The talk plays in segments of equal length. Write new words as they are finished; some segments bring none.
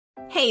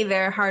Hey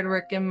there,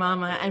 hardworking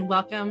mama, and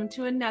welcome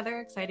to another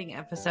exciting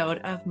episode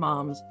of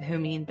Moms Who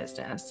Mean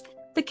Business,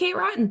 the Kate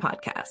Rotten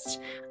podcast.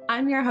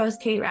 I'm your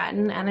host, Kate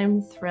Rotten, and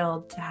I'm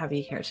thrilled to have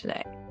you here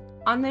today.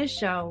 On this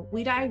show,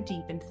 we dive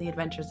deep into the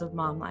adventures of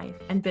mom life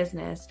and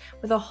business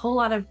with a whole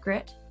lot of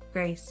grit,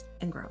 grace,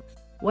 and growth.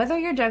 Whether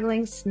you're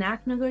juggling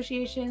snack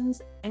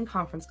negotiations and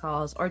conference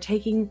calls or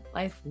taking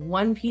life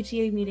one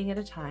PTA meeting at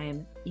a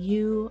time,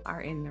 you are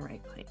in the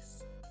right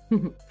place.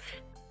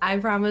 I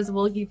promise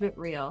we'll keep it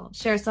real,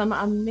 share some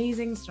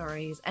amazing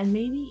stories, and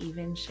maybe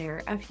even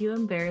share a few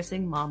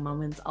embarrassing mom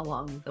moments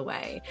along the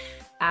way.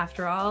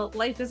 After all,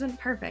 life isn't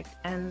perfect,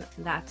 and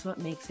that's what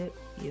makes it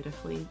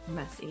beautifully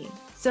messy.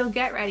 So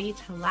get ready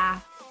to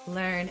laugh,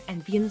 learn,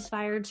 and be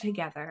inspired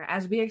together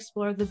as we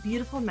explore the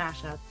beautiful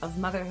mashup of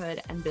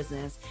motherhood and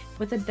business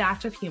with a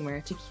dash of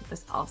humor to keep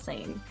us all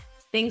sane.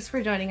 Thanks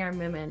for joining our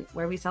movement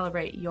where we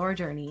celebrate your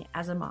journey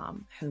as a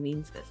mom who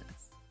means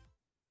business.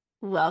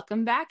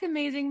 Welcome back,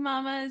 amazing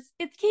mamas.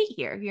 It's Kate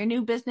here, your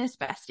new business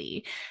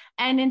bestie.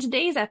 And in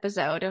today's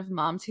episode of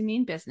Moms Who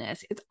Mean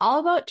Business, it's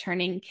all about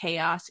turning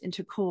chaos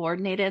into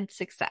coordinated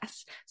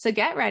success. So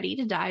get ready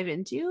to dive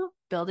into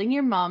building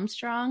your mom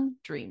strong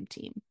dream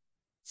team.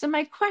 So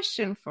my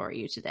question for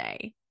you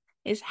today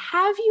is,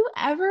 have you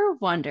ever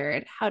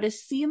wondered how to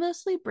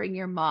seamlessly bring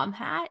your mom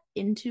hat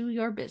into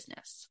your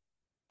business?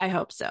 I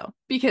hope so,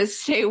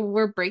 because today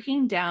we're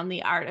breaking down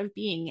the art of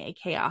being a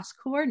chaos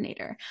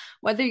coordinator.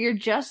 Whether you're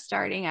just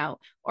starting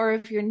out or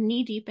if you're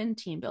knee deep in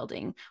team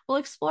building, we'll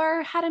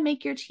explore how to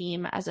make your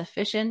team as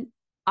efficient,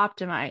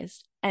 optimized,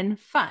 and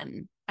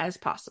fun as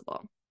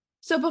possible.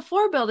 So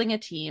before building a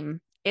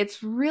team,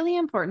 it's really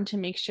important to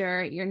make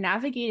sure you're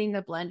navigating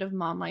the blend of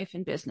mom life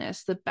and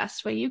business the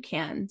best way you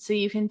can so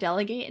you can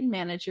delegate and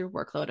manage your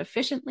workload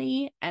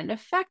efficiently and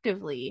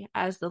effectively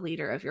as the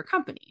leader of your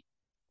company.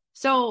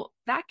 So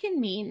that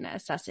can mean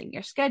assessing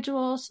your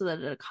schedule so that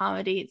it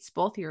accommodates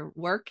both your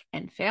work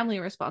and family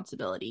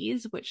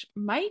responsibilities, which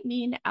might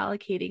mean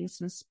allocating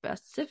some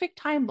specific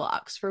time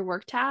blocks for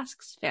work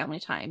tasks, family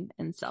time,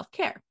 and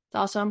self-care. It's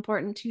also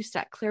important to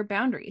set clear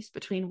boundaries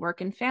between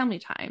work and family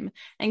time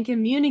and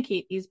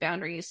communicate these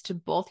boundaries to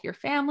both your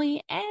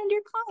family and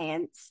your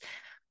clients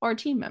or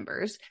team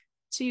members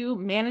to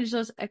manage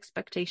those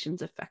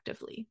expectations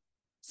effectively.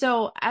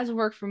 So as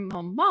work from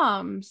home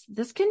moms,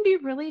 this can be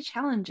really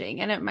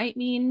challenging, and it might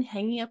mean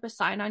hanging up a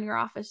sign on your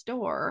office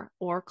door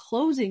or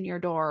closing your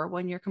door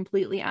when you're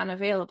completely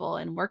unavailable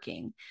and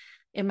working.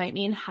 It might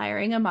mean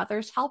hiring a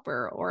mother's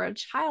helper or a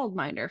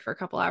childminder for a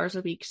couple hours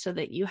a week so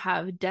that you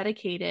have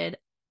dedicated,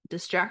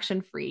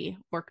 distraction-free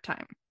work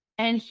time.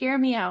 And hear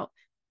me out.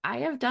 I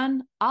have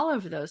done all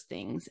of those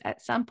things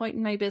at some point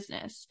in my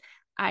business.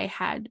 I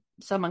had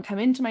someone come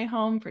into my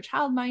home for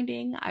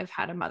childminding. I've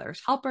had a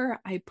mother's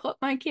helper. I put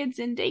my kids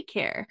in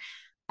daycare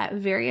at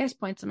various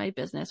points in my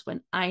business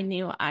when I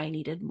knew I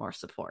needed more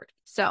support.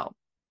 So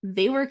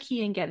they were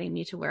key in getting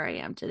me to where I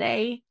am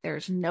today.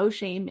 There's no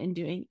shame in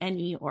doing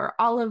any or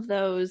all of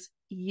those.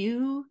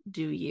 You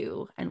do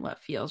you and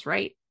what feels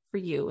right for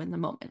you in the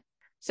moment.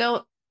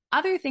 So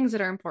other things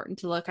that are important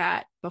to look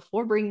at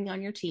before bringing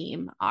on your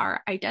team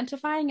are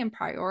identifying and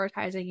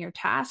prioritizing your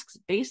tasks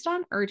based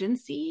on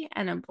urgency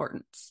and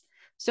importance.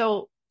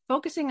 So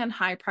focusing on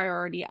high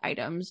priority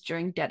items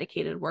during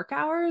dedicated work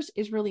hours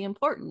is really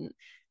important,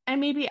 and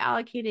maybe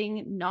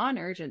allocating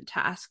non-urgent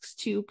tasks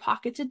to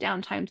pockets of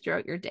downtime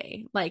throughout your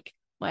day, like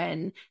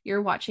when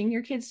you're watching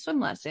your kids' swim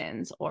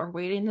lessons or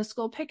waiting the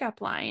school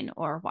pickup line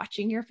or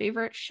watching your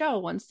favorite show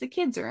once the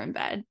kids are in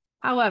bed.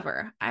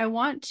 However, I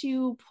want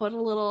to put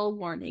a little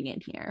warning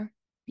in here.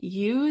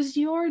 Use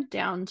your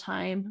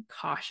downtime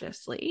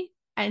cautiously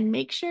and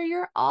make sure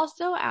you're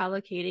also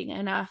allocating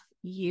enough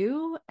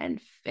you and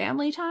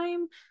family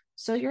time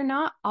so you're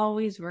not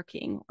always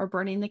working or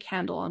burning the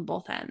candle on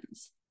both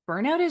ends.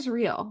 Burnout is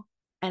real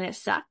and it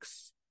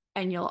sucks,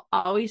 and you'll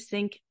always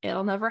think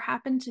it'll never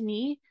happen to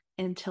me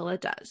until it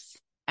does.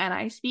 And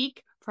I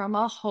speak from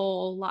a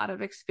whole lot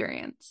of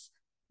experience.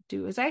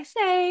 Do as I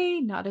say,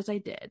 not as I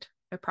did.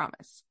 I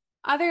promise.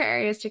 Other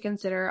areas to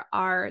consider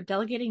are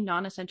delegating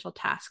non-essential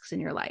tasks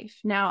in your life.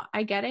 Now,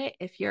 I get it.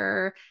 If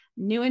you're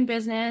new in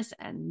business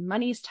and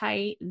money's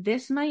tight,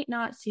 this might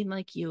not seem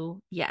like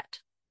you yet,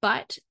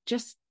 but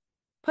just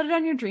put it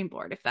on your dream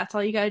board if that's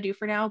all you got to do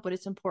for now, but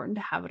it's important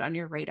to have it on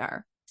your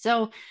radar.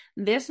 So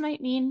this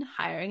might mean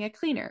hiring a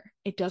cleaner.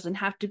 It doesn't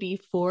have to be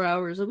 4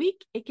 hours a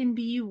week. It can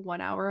be 1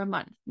 hour a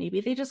month.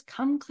 Maybe they just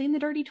come clean the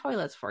dirty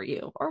toilets for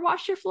you or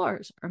wash your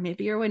floors or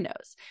maybe your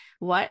windows.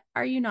 What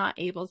are you not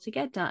able to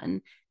get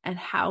done, and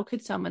how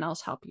could someone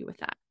else help you with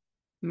that?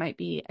 It might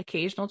be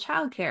occasional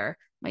childcare,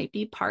 might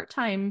be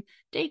part-time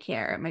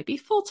daycare, it might be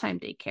full-time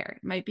daycare,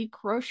 it might be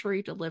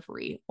grocery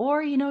delivery,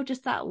 or,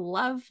 just that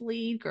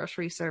lovely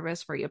grocery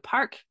service where you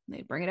park and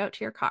they bring it out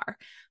to your car.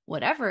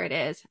 Whatever it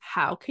is,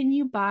 how can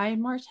you buy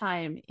more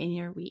time in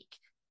your week?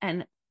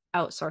 And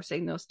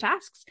outsourcing those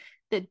tasks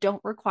that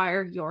don't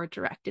require your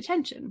direct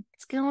attention.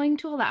 It's going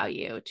to allow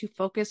you to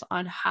focus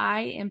on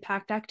high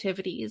impact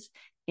activities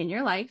in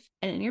your life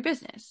and in your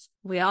business.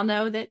 We all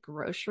know that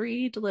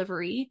grocery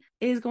delivery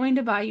is going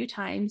to buy you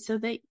time so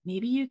that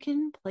maybe you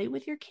can play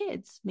with your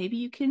kids. Maybe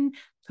you can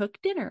cook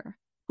dinner.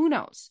 Who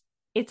knows?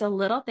 It's a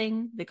little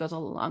thing that goes a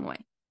long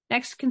way.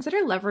 Next, consider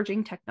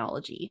leveraging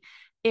technology.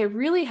 It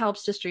really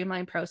helps to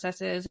streamline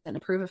processes and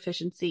improve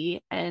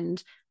efficiency.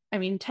 And I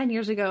mean, 10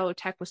 years ago,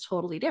 tech was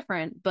totally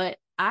different, but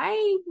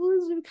I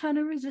was kind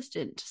of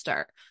resistant to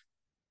start.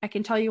 I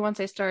can tell you once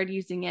I started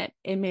using it,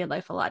 it made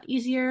life a lot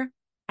easier.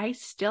 I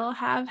still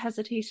have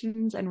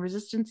hesitations and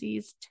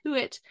resistancies to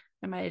it.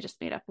 I might have just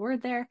made up a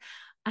word there.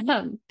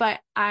 But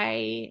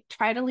I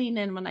try to lean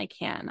in when I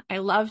can. I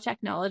love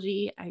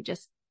technology. I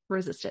just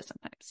resist it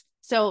sometimes.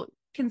 So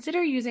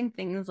consider using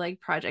things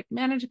like project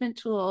management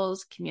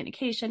tools,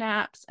 communication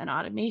apps, and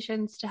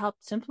automations to help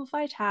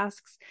simplify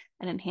tasks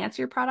and enhance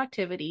your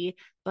productivity.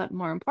 But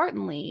more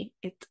importantly,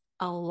 it's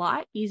a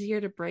lot easier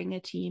to bring a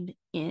team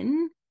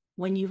in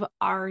when you've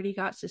already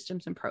got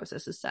systems and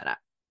processes set up.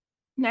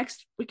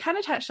 Next, we kind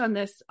of touched on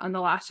this on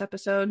the last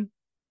episode,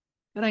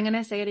 but I'm going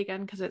to say it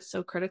again because it's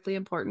so critically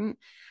important.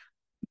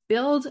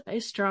 Build a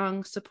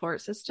strong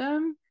support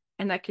system.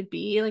 And that could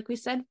be, like we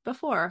said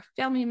before,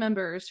 family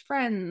members,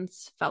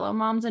 friends, fellow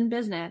moms in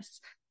business,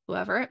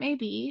 whoever it may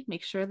be.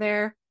 Make sure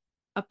they're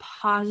a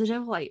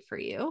positive light for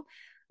you,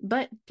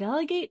 but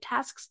delegate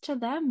tasks to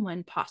them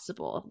when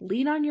possible.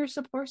 Lean on your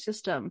support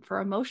system for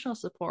emotional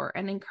support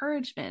and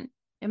encouragement.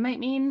 It might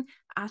mean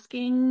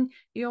asking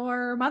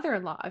your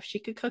mother-in-law if she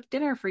could cook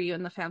dinner for you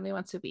and the family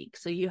once a week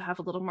so you have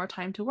a little more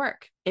time to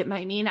work. It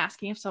might mean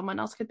asking if someone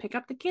else could pick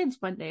up the kids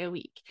one day a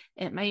week.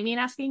 It might mean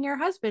asking your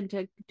husband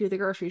to do the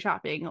grocery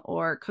shopping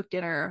or cook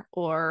dinner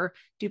or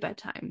do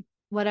bedtime.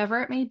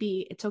 Whatever it may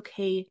be, it's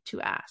okay to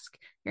ask.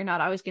 You're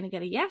not always going to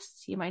get a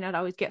yes. You might not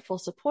always get full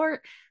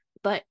support,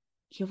 but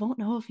you won't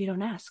know if you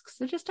don't ask.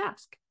 So just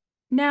ask.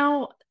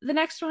 Now, the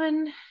next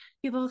one,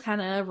 people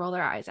kind of roll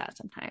their eyes at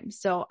sometimes.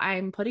 So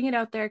I'm putting it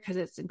out there because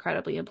it's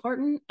incredibly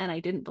important and I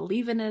didn't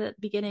believe in it at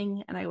the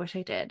beginning and I wish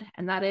I did.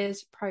 And that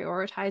is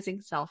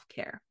prioritizing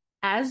self-care.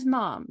 As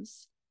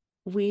moms,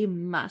 we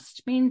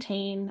must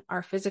maintain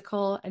our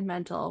physical and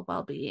mental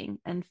well-being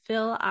and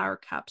fill our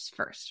cups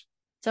first.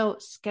 So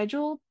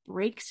schedule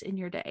breaks in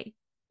your day,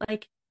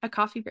 like a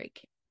coffee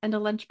break and a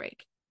lunch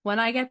break. When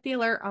I get the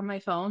alert on my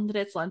phone that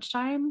it's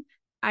lunchtime,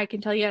 I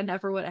can tell you I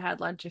never would have had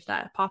lunch if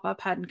that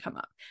pop-up hadn't come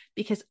up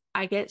because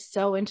I get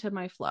so into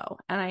my flow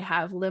and I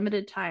have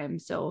limited time.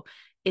 So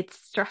it's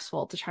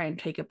stressful to try and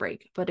take a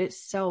break, but it's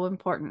so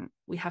important.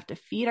 We have to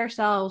feed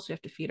ourselves. We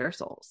have to feed our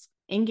souls.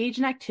 Engage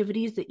in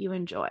activities that you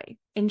enjoy.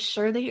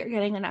 Ensure that you're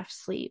getting enough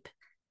sleep.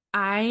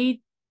 I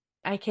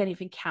can't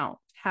even count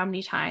how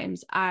many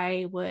times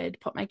I would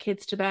put my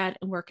kids to bed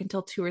and work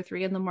until 2 or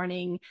 3 in the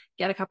morning,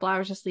 get a couple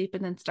hours of sleep,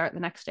 and then start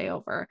the next day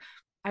over.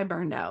 I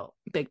burned out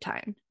big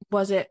time.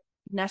 Was it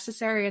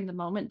necessary in the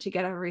moment to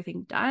get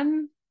everything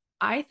done?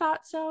 I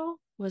thought so.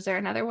 Was there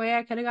another way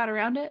I could have got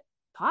around it?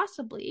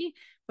 Possibly,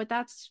 but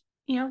that's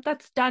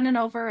done and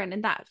over,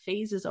 and that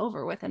phase is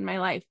over within my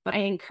life. But I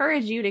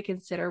encourage you to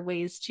consider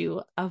ways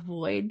to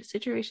avoid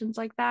situations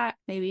like that.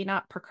 Maybe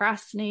not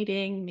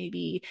procrastinating,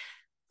 maybe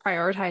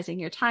prioritizing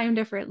your time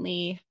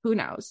differently, who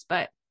knows,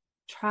 but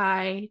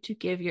try to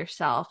give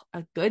yourself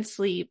a good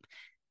sleep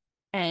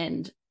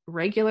and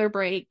regular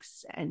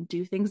breaks and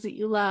do things that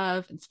you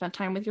love and spend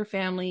time with your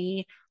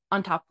family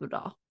on top of it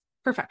all.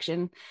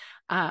 Perfection.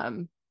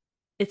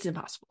 It's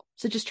impossible.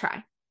 So just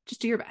try,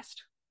 just do your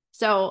best.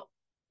 So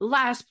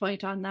last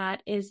point on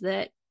that is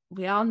that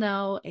we all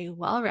know a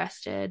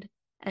well-rested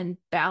and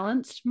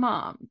balanced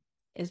mom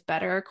is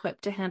better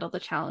equipped to handle the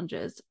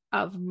challenges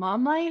of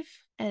mom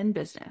life and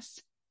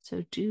business.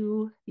 So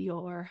do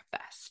your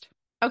best.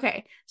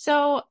 Okay.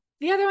 So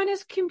the other one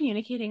is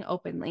communicating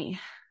openly.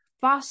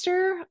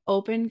 Foster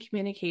open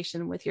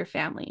communication with your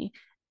family.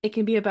 It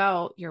can be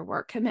about your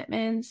work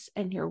commitments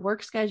and your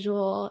work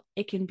schedule.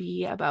 It can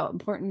be about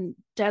important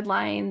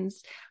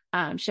deadlines,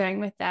 sharing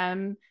with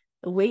them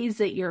the ways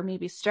that you're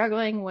maybe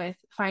struggling with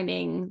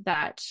finding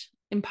that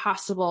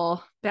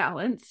impossible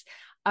balance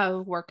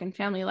of work and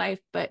family life,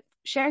 but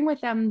sharing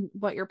with them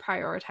what you're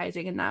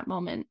prioritizing in that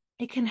moment.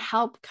 It can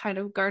help kind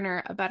of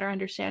garner a better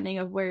understanding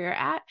of where you're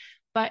at,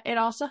 but it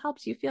also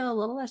helps you feel a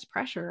little less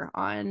pressure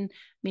on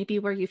maybe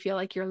where you feel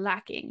like you're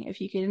lacking. If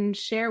you can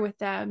share with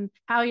them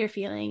how you're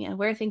feeling and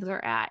where things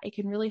are at, it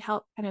can really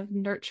help kind of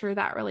nurture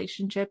that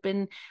relationship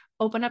and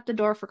open up the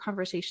door for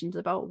conversations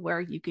about where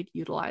you could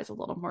utilize a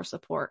little more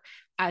support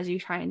as you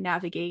try and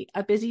navigate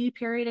a busy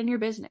period in your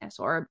business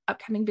or an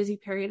upcoming busy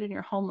period in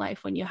your home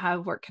life when you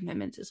have work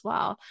commitments as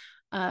well.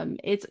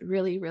 It's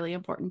really, really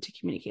important to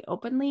communicate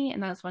openly.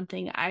 And that's one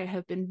thing I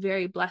have been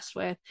very blessed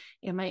with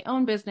in my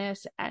own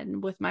business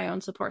and with my own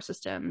support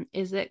system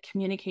is that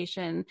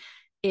communication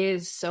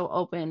is so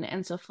open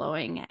and so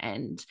flowing.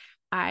 And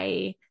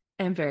I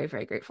am very,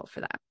 very grateful for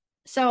that.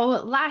 So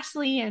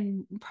lastly,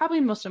 and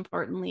probably most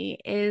importantly,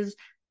 is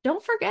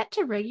Don't forget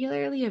to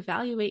regularly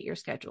evaluate your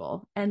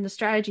schedule and the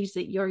strategies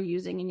that you're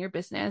using in your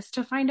business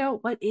to find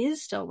out what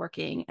is still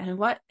working and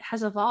what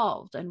has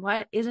evolved and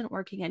what isn't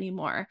working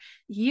anymore.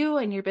 You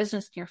and your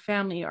business and your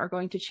family are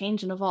going to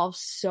change and evolve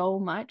so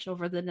much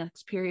over the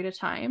next period of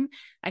time.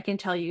 I can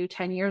tell you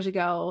 10 years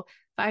ago,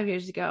 5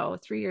 years ago,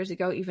 3 years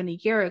ago, even a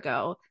year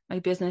ago, my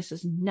business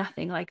is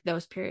nothing like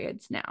those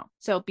periods now.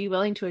 So be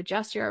willing to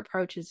adjust your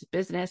approach as a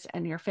business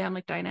and your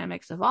family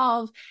dynamics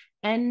evolve.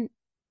 And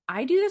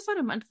I do this on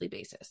a monthly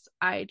basis.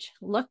 I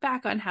look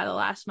back on how the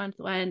last month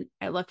went.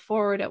 I look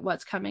forward at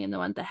what's coming in the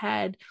month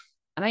ahead.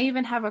 And I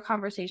even have a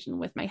conversation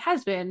with my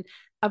husband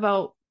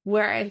about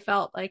where I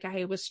felt like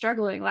I was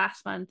struggling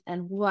last month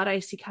and what I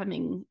see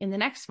coming in the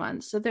next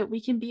month so that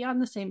we can be on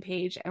the same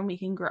page and we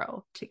can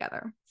grow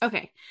together.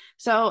 Okay,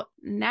 so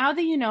now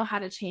that you know how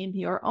to tame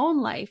your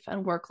own life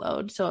and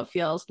workload so it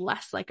feels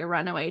less like a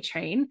runaway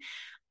train,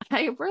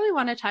 I really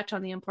want to touch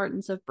on the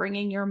importance of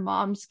bringing your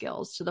mom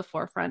skills to the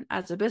forefront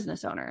as a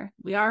business owner.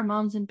 We are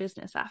moms in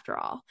business after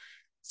all.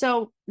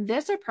 So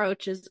this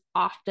approach is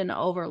often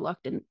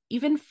overlooked and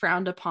even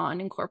frowned upon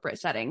in corporate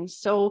settings.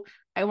 So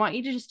I want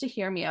you to just to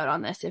hear me out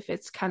on this. If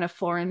it's kind of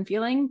foreign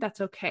feeling,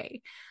 that's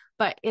okay.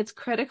 But it's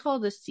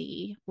critical to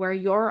see where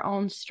your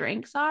own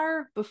strengths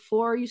are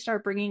before you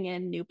start bringing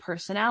in new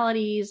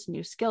personalities,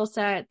 new skill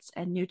sets,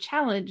 and new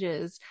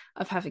challenges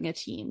of having a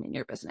team in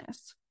your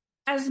business.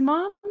 As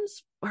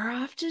moms, we're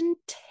often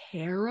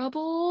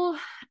terrible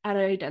at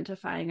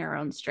identifying our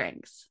own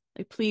strengths.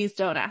 Like, please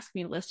don't ask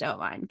me to list out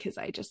mine because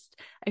I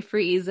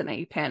freeze and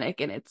I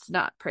panic and it's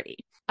not pretty.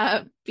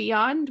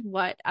 Beyond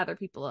what other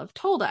people have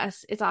told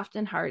us, it's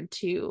often hard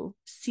to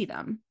see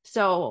them.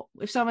 So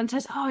if someone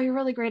says, "Oh, you're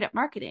really great at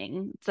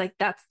marketing," it's like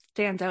that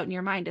stands out in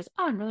your mind as,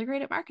 "Oh, I'm really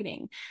great at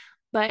marketing."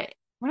 But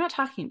we're not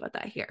talking about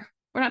that here.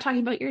 We're not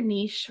talking about your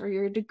niche or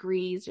your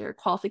degrees or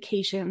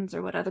qualifications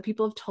or what other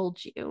people have told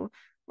you.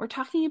 We're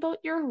talking about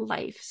your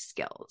life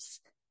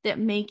skills that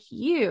make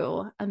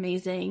you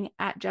amazing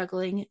at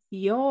juggling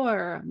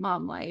your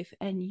mom life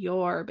and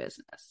your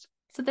business.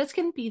 So this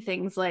can be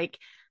things like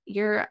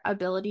your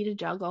ability to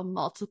juggle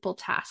multiple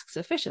tasks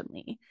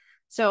efficiently.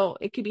 So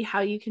it could be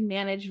how you can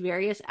manage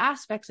various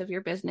aspects of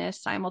your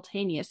business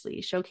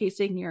simultaneously,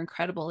 showcasing your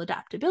incredible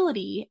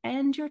adaptability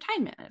and your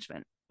time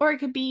management. Or it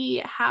could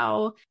be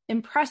how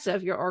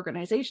impressive your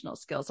organizational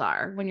skills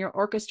are when you're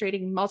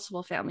orchestrating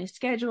multiple family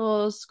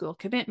schedules, school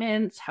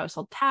commitments,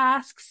 household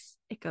tasks.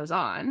 It goes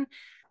on.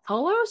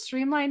 Hello,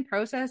 streamlined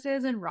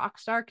processes and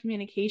rockstar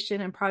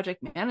communication and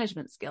project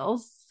management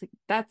skills.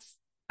 That's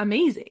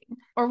amazing.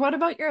 Or what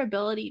about your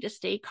ability to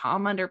stay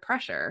calm under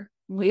pressure?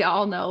 We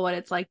all know what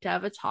it's like to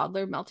have a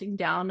toddler melting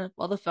down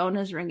while the phone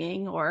is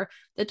ringing or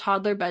the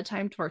toddler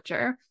bedtime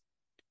torture.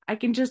 I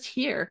can just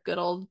hear good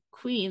old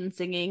Queen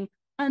singing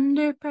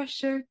under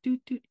pressure. Doo,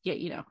 doo.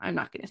 Yeah, I'm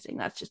not going to sing.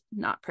 That's just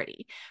not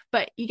pretty.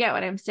 But you get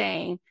what I'm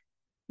saying.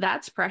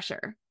 That's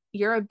pressure.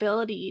 Your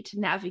ability to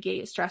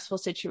navigate stressful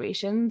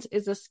situations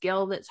is a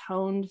skill that's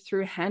honed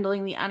through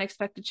handling the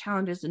unexpected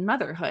challenges in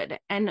motherhood.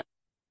 And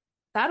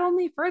that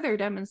only further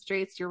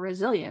demonstrates your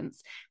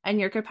resilience and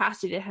your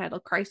capacity to handle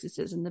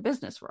crises in the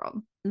business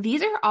world.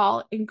 These are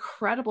all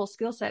incredible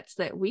skill sets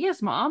that we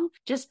as mom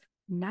just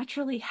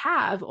naturally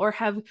have or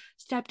have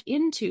stepped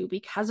into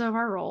because of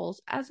our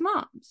roles as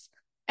moms.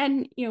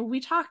 And,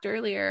 we talked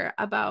earlier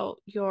about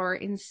your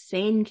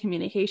insane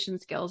communication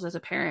skills as a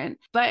parent,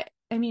 but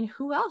I mean,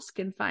 who else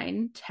can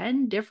find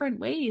 10 different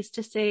ways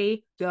to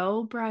say,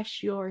 go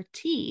brush your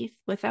teeth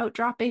without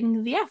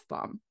dropping the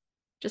F-bomb?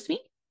 Just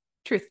me?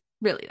 Truth,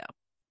 really though.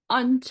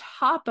 On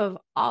top of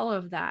all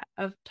of that,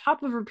 of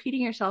top of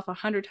repeating yourself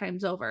 100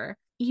 times over,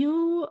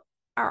 you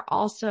are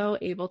also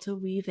able to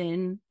weave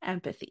in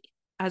empathy.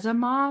 As a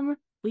mom,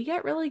 we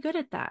get really good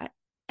at that.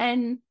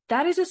 And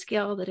that is a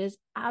skill that is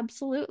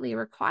absolutely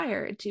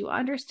required to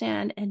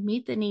understand and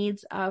meet the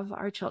needs of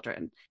our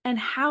children. And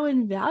how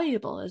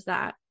invaluable is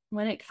that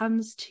when it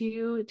comes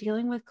to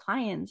dealing with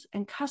clients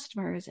and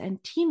customers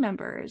and team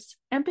members?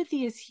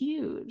 Empathy is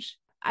huge.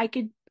 I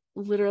could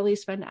literally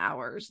spend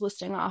hours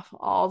listing off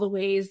all the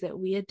ways that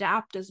we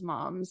adapt as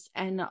moms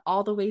and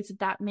all the ways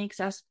that makes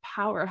us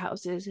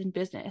powerhouses in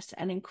business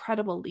and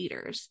incredible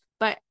leaders.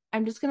 But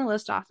I'm just going to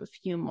list off a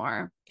few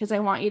more because I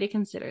want you to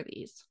consider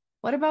these.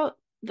 What about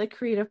the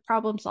creative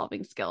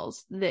problem-solving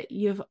skills that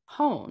you've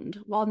honed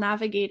while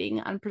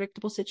navigating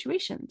unpredictable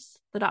situations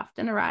that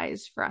often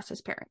arise for us as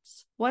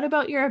parents? What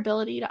about your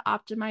ability to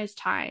optimize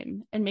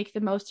time and make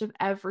the most of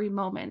every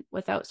moment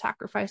without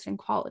sacrificing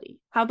quality?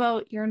 How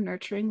about your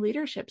nurturing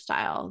leadership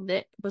style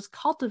that was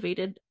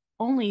cultivated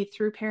only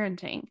through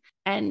parenting,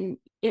 and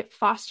it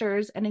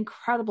fosters an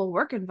incredible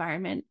work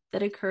environment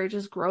that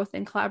encourages growth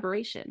and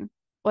collaboration?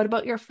 What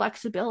about your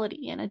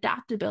flexibility and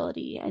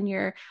adaptability and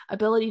your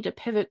ability to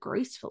pivot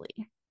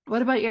gracefully?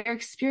 What about your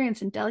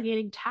experience in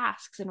delegating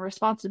tasks and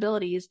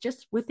responsibilities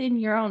just within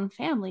your own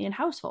family and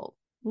household?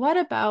 What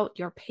about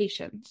your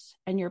patience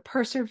and your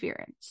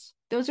perseverance?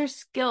 Those are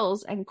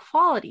skills and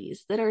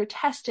qualities that are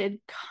tested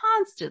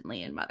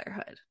constantly in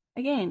motherhood.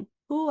 Again,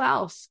 who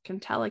else can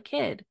tell a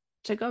kid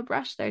to go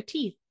brush their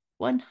teeth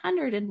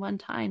 101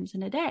 times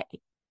in a day,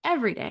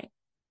 every day,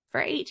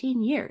 for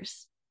 18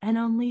 years, and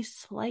only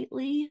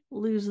slightly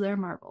lose their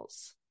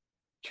marbles.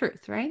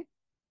 Truth, right?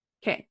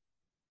 Okay.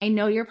 I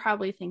know you're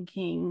probably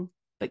thinking,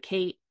 but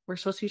Kate, we're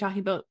supposed to be talking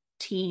about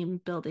team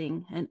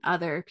building and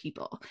other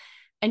people.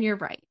 And you're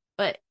right.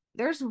 But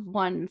there's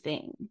one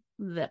thing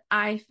that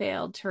I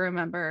failed to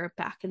remember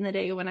back in the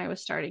day when I was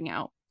starting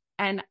out.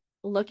 And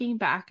looking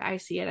back, I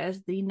see it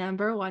as the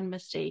number one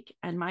mistake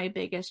and my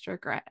biggest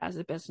regret as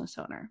a business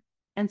owner.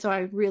 And so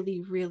I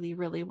really, really,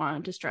 really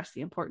wanted to stress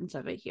the importance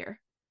of it here.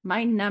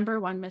 My number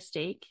one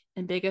mistake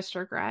and biggest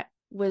regret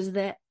was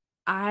that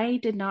I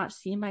did not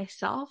see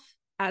myself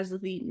as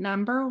the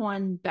number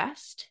one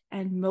best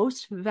and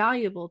most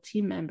valuable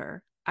team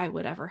member I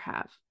would ever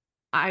have.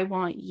 I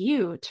want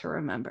you to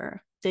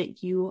remember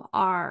that you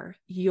are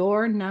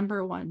your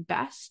number one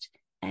best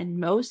and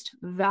most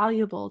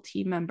valuable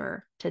team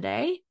member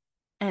today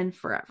and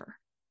forever.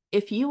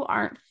 If you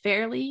aren't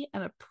fairly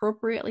and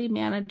appropriately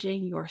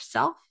managing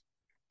yourself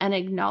and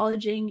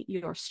acknowledging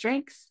your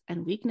strengths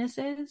and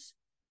weaknesses,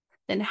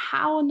 then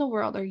how in the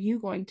world are you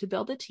going to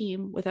build a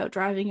team without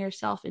driving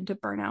yourself into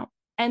burnout?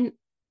 And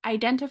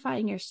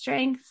identifying your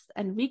strengths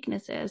and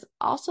weaknesses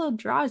also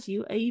draws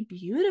you a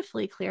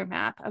beautifully clear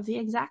map of the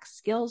exact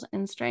skills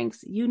and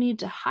strengths you need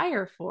to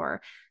hire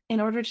for in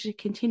order to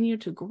continue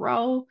to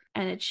grow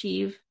and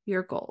achieve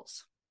your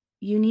goals.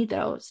 You need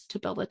those to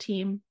build a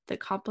team that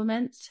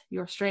complements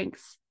your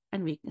strengths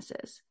and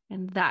weaknesses.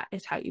 And that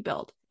is how you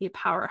build a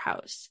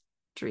powerhouse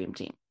dream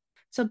team.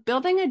 So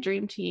building a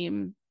dream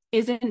team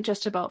isn't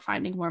just about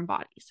finding warm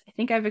bodies. I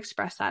think I've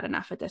expressed that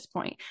enough at this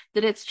point,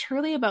 that it's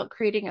truly about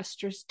creating a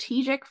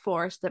strategic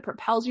force that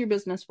propels your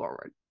business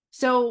forward.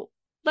 So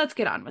let's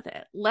get on with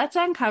it. Let's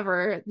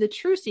uncover the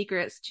true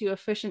secrets to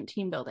efficient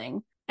team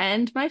building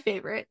and my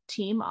favorite,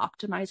 team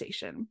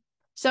optimization.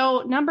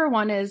 So number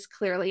one is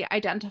clearly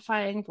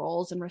identifying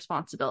roles and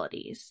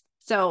responsibilities.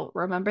 So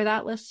remember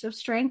that list of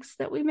strengths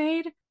that we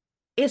made?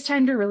 It's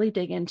time to really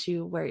dig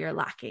into where you're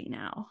lacking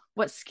now.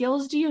 What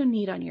skills do you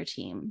need on your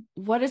team?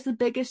 What is the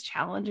biggest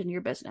challenge in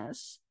your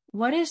business?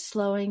 What is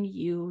slowing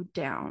you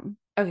down?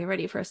 Okay,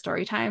 ready for a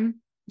story time?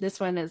 This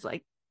one is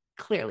like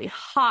clearly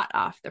hot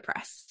off the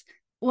press.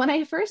 When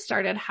I first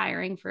started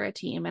hiring for a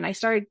team, and I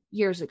started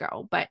years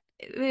ago, but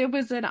it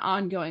was an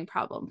ongoing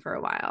problem for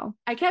a while,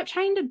 I kept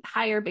trying to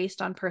hire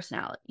based on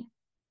personality.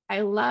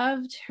 I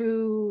loved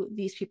who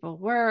these people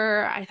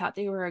were. I thought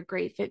they were a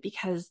great fit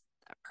because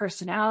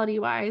personality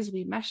wise,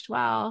 we meshed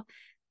well.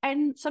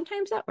 And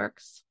sometimes that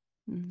works.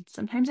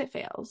 Sometimes it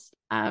fails.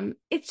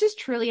 It's just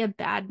truly a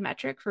bad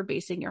metric for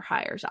basing your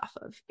hires off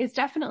of. It's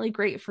definitely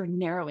great for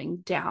narrowing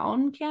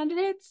down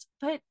candidates,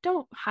 but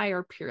don't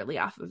hire purely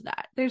off of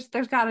that. There's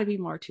got to be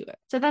more to it.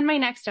 So then my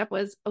next step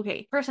was,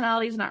 okay,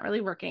 personality is not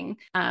really working.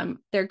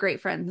 They're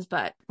great friends,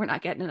 but we're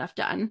not getting enough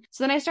done.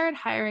 So then I started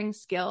hiring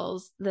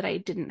skills that I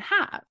didn't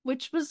have,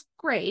 which was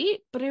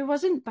great, but it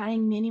wasn't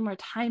buying me any more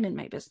time in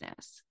my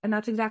business. And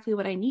that's exactly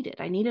what I needed.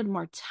 I needed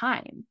more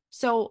time.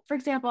 So, for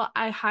example,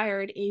 I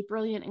hired a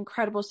brilliant,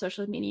 incredible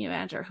social media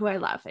manager who I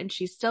love, and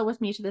she's still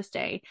with me to this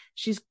day.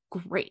 She's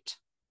great.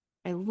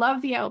 I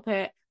love the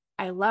output.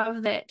 I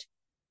love that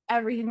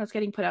everything that's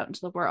getting put out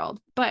into the world,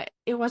 but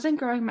it wasn't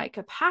growing my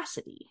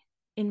capacity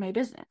in my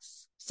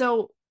business.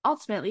 So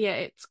ultimately,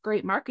 it's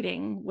great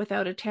marketing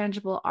without a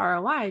tangible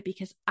ROI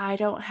because I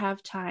don't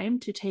have time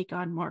to take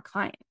on more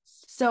clients.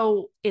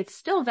 So it's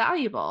still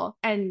valuable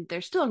and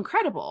they're still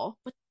incredible,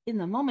 but in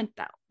the moment,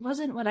 that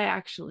wasn't what I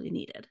actually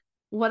needed.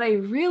 What I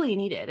really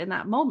needed in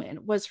that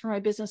moment was for my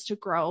business to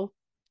grow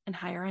and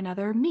hire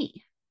another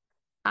me.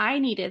 I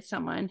needed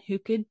someone who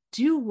could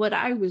do what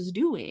I was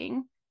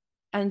doing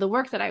and the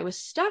work that I was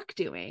stuck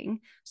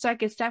doing so I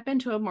could step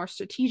into a more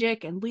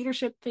strategic and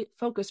leadership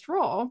focused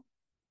role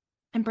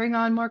and bring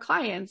on more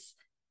clients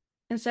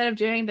instead of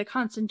doing the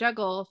constant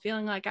juggle,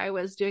 feeling like I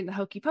was doing the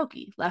hokey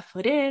pokey, left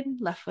foot in,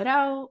 left foot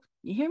out.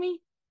 You hear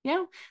me? You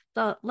know,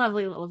 the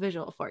lovely little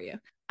visual for you.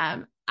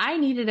 I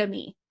needed a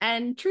me.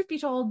 And truth be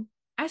told,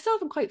 I still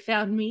haven't quite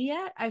found me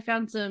yet. I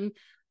found some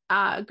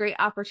great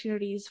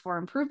opportunities for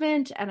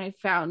improvement, and I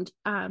found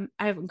I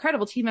have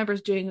incredible team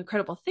members doing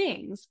incredible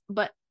things,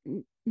 but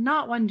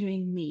not one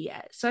doing me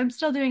yet. So I'm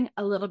still doing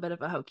a little bit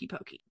of a hokey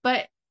pokey,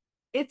 but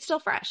it's still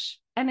fresh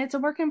and it's a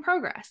work in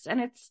progress.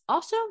 And it's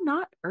also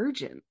not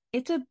urgent.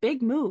 It's a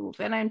big move.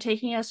 And I'm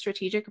taking a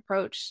strategic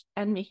approach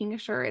and making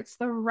sure it's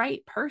the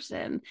right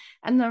person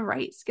and the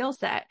right skill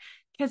set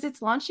because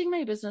it's launching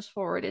my business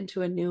forward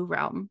into a new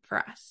realm for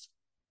us.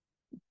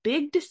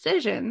 Big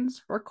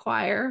decisions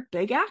require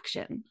big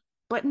action,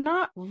 but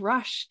not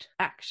rushed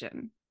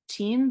action.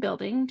 Team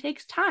building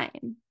takes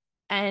time.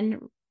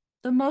 And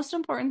the most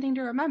important thing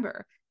to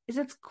remember is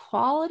it's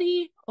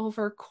quality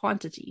over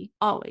quantity,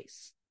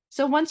 always.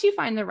 So once you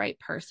find the right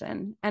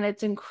person, and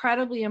it's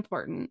incredibly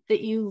important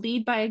that you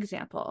lead by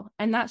example,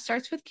 and that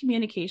starts with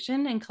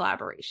communication and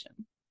collaboration.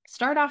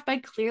 Start off by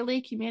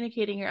clearly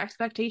communicating your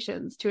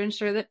expectations to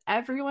ensure that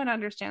everyone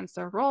understands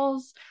their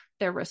roles,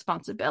 their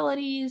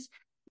responsibilities,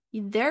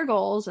 their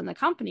goals and the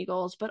company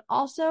goals, but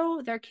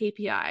also their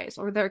KPIs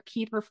or their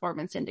key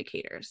performance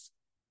indicators.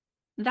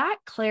 That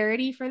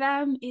clarity for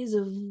them is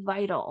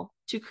vital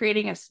to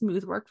creating a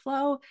smooth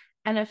workflow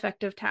and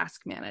effective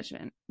task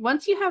management.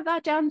 Once you have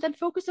that down, then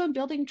focus on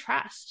building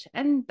trust.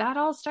 And that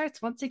all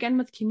starts once again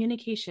with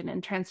communication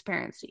and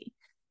transparency.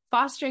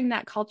 Fostering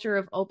that culture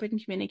of open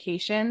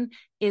communication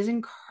is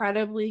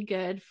incredibly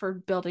good for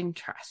building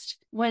trust.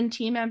 When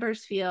team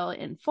members feel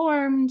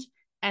informed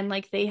and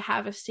like they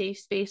have a safe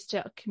space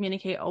to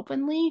communicate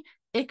openly,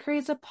 it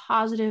creates a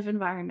positive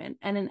environment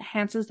and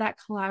enhances that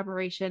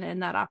collaboration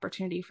and that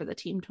opportunity for the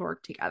team to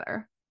work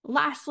together.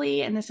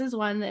 Lastly, and this is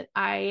one that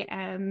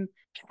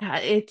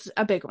it's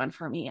a big one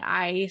for me.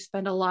 I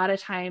spend a lot of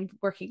time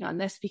working on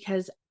this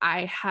because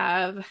I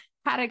have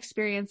had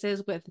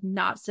experiences with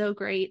not so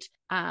great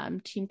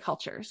team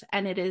cultures.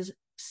 And it is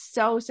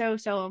so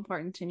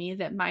important to me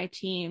that my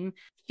team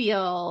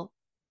feel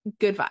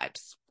good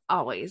vibes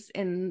always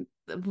in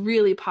a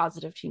really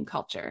positive team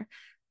culture.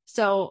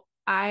 So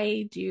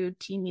I do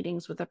team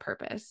meetings with a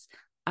purpose.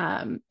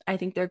 I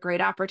think they're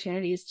great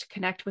opportunities to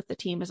connect with the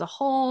team as a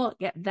whole,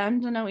 get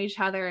them to know each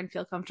other and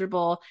feel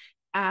comfortable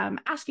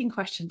asking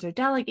questions or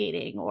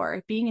delegating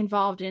or being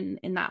involved in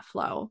that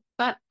flow.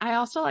 But I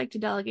also like to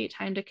delegate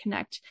time to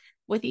connect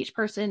with each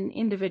person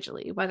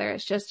individually, whether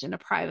it's just in a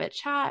private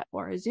chat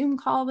or a Zoom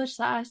call with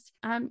us.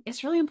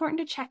 It's really important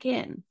to check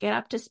in, get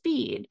up to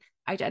speed,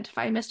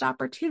 identify missed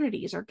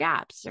opportunities or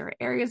gaps or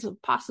areas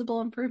of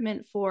possible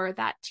improvement for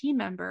that team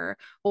member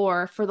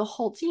or for the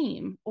whole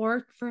team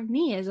or for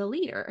me as a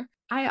leader.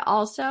 I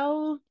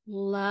also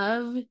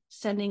love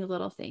sending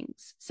little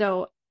things.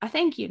 So a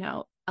thank you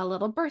note, a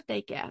little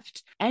birthday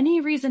gift,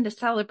 any reason to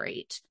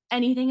celebrate,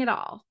 anything at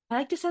all. I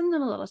like to send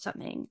them a little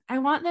something. I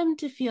want them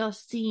to feel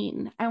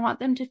seen. I want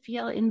them to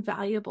feel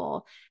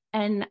invaluable.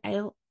 And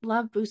I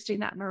love boosting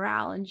that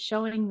morale and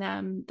showing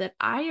them that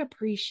I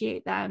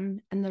appreciate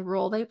them and the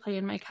role they play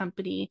in my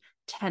company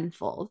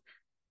tenfold.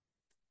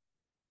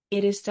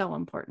 It is so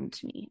important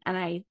to me. And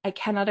I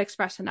cannot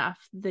express enough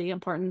the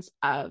importance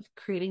of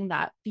creating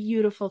that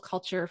beautiful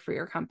culture for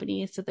your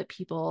company so that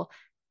people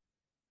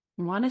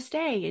want to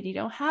stay and you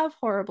don't have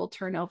horrible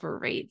turnover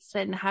rates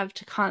and have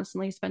to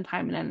constantly spend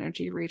time and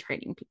energy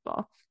retraining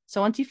people.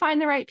 So once you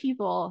find the right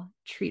people,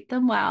 treat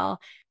them well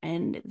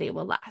and they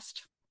will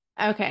last.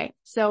 Okay,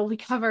 so we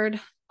covered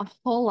a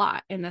whole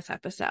lot in this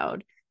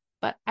episode,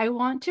 but I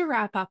want to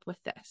wrap up with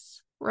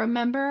this.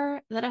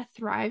 Remember that a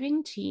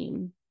thriving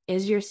team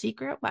is your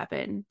secret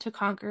weapon to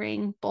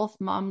conquering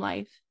both mom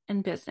life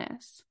and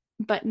business,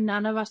 but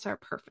none of us are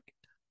perfect.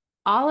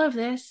 All of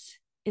this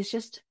is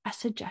just a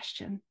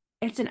suggestion.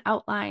 It's an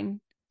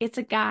outline. It's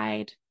a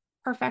guide.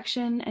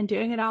 Perfection and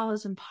doing it all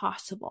is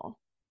impossible.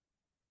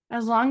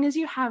 As long as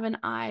you have an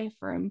eye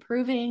for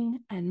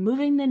improving and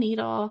moving the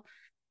needle,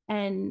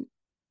 and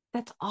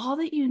that's all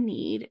that you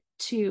need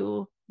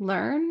to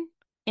learn,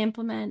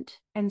 implement,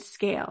 and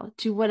scale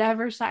to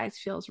whatever size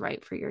feels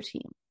right for your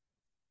team.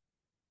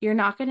 You're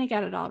not going to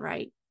get it all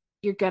right.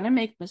 You're going to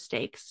make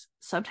mistakes.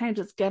 Sometimes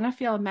it's going to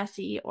feel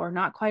messy or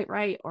not quite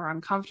right or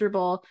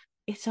uncomfortable.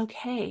 It's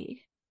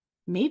okay.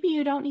 Maybe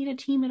you don't need a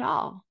team at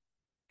all,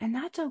 and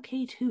that's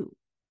okay too.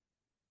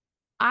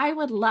 I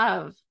would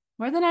love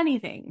more than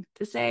anything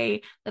to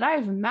say that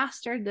I've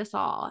mastered this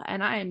all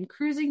and I am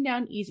cruising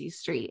down easy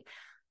street.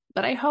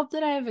 But I hope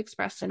that I have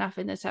expressed enough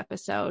in this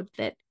episode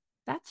that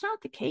that's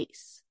not the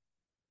case.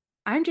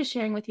 I'm just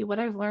sharing with you what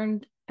I've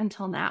learned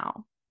until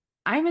now.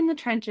 I'm in the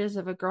trenches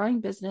of a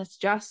growing business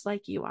just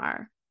like you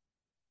are.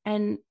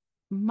 And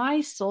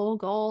my sole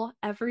goal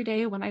every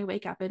day when I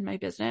wake up in my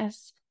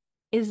business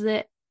is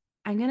that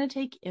I'm going to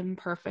take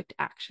imperfect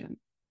action.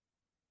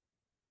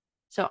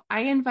 So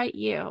I invite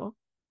you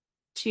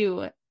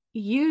to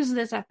use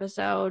this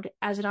episode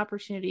as an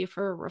opportunity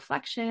for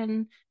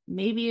reflection.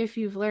 Maybe if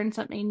you've learned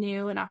something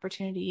new, an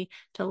opportunity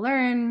to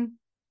learn.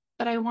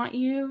 But I want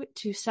you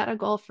to set a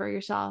goal for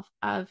yourself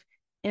of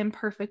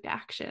imperfect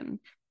action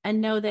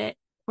and know that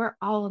we're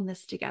all in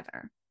this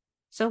together.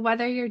 So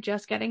whether you're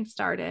just getting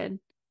started,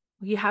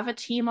 you have a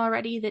team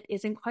already that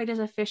isn't quite as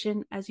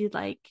efficient as you'd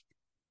like,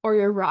 or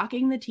you're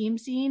rocking the team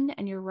scene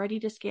and you're ready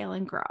to scale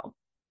and grow.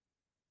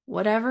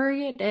 Whatever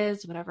it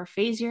is, whatever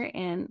phase you're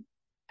in,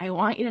 I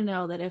want you to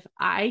know that if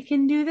I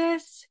can do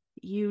this,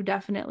 you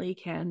definitely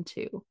can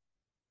too.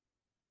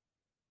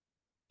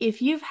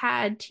 If you've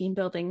had team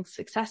building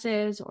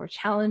successes or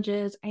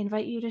challenges, I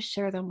invite you to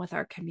share them with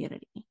our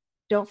community.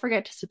 Don't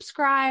forget to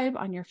subscribe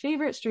on your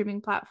favorite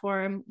streaming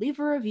platform, leave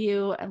a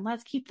review, and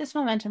let's keep this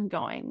momentum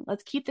going.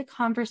 Let's keep the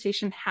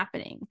conversation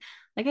happening.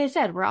 Like I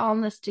said, we're all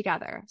in this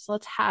together. So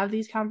let's have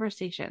these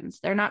conversations.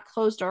 They're not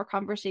closed door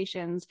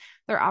conversations.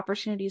 They're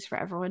opportunities for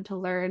everyone to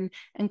learn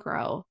and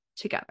grow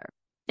together.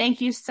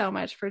 Thank you so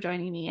much for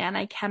joining me. And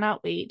I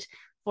cannot wait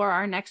for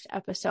our next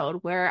episode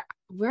where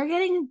we're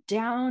getting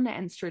down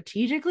and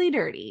strategically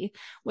dirty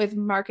with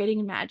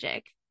marketing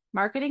magic.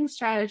 Marketing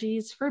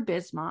strategies for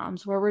biz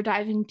moms, where we're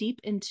diving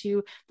deep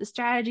into the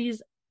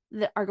strategies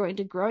that are going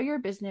to grow your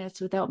business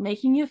without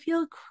making you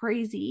feel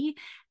crazy,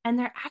 and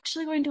they're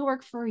actually going to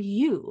work for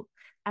you.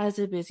 as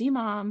a busy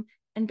mom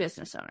and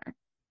business owner.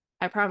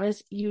 I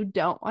promise you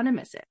don't want to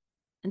miss it.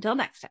 Until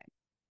next time.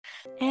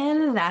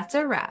 And that's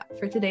a wrap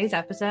for today's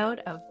episode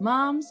of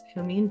Moms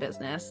Who Mean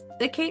Business,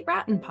 the Kate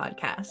Wratten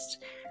podcast.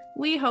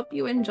 We hope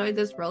you enjoyed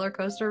this roller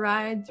coaster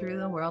ride through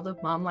the world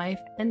of mom life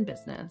and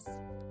business.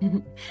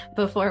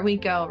 Before we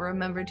go,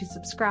 remember to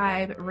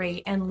subscribe,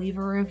 rate, and leave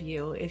a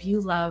review if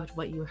you loved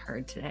what you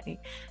heard today.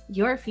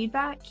 Your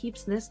feedback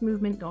keeps this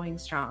movement going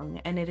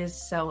strong, and it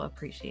is so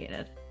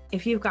appreciated.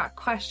 If you've got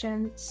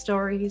questions,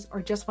 stories,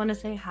 or just want to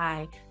say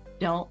hi,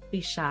 don't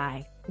be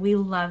shy. We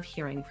love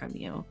hearing from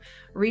you.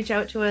 Reach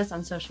out to us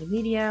on social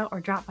media or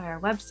drop by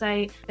our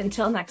website.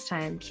 Until next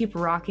time, keep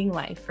rocking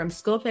life. From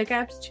school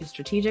pickups to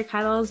strategic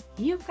huddles,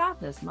 you've got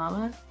this,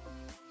 mama.